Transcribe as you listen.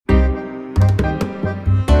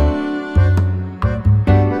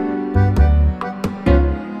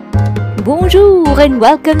Bonjour and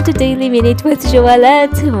welcome to Daily Minute with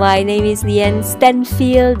Joëlette. My name is Leanne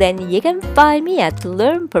Stanfield and you can find me at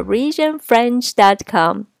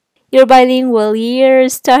learnparisienfrench.com. Your bilingual year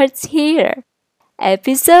starts here.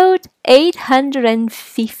 Episode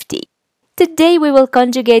 850. Today we will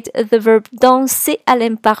conjugate the verb danser à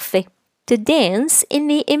l'imparfait, to dance in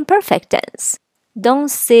the imperfect tense.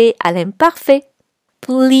 Danser à l'imparfait.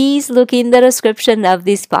 Please look in the description of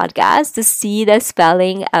this podcast to see the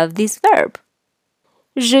spelling of this verb.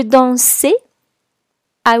 Je dansais,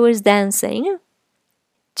 I was dancing.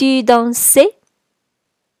 Tu dansais,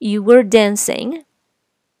 you were dancing.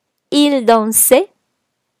 Il dansait,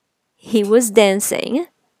 he was dancing.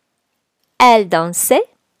 Elle dansait,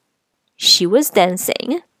 she was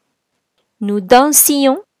dancing. Nous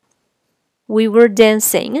dansions, we were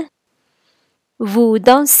dancing. Vous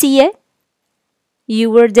dansiez, you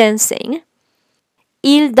were dancing.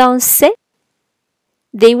 Ils dansaient,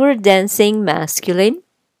 they were dancing masculine.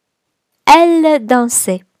 Elles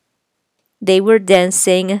dansaient, they were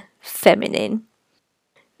dancing feminine.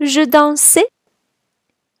 Je dansais,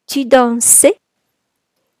 tu dansais.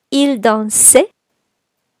 Il dansait,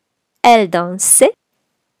 elle dansait.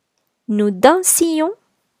 Nous dansions,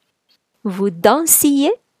 vous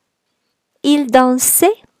dansiez. Il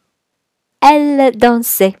dansait, elle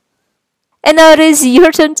dansait. And now it is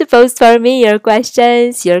your turn to post for me your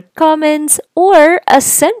questions, your comments, or a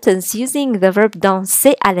sentence using the verb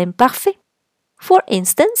danser à l'imparfait. For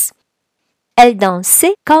instance, elle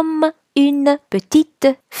dansait comme une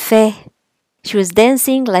petite fée. She was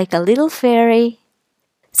dancing like a little fairy.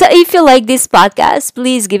 So if you like this podcast,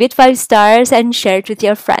 please give it 5 stars and share it with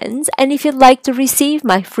your friends. And if you'd like to receive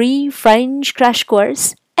my free French crash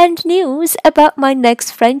course and news about my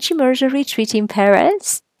next French immersion retreat in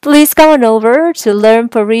Paris, please come on over to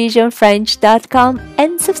learnparisienfrench.com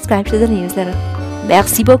and subscribe to the newsletter.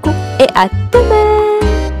 Merci beaucoup et à demain!